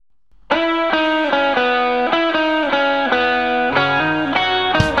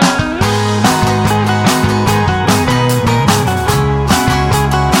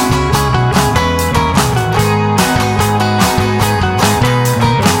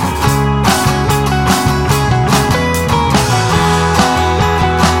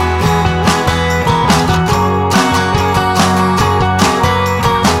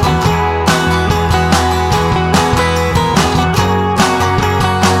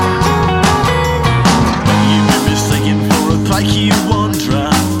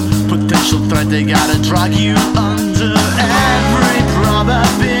they gotta drag you under every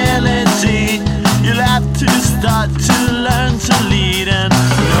probability. You'll have to start to learn to lead, and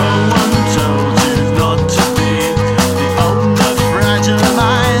no one told you not to be the older fragile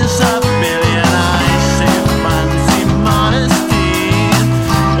minds of billion eyes. Say fancy modesty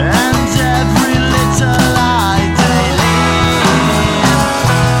and every little lie they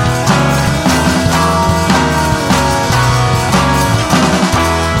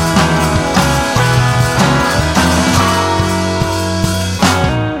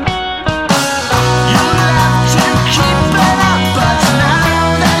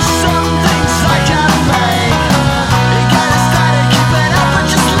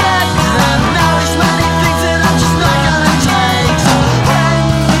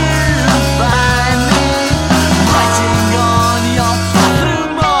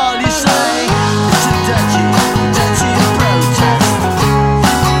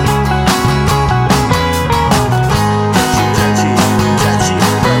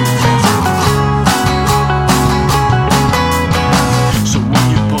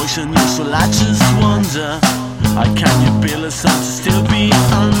How can you build a sense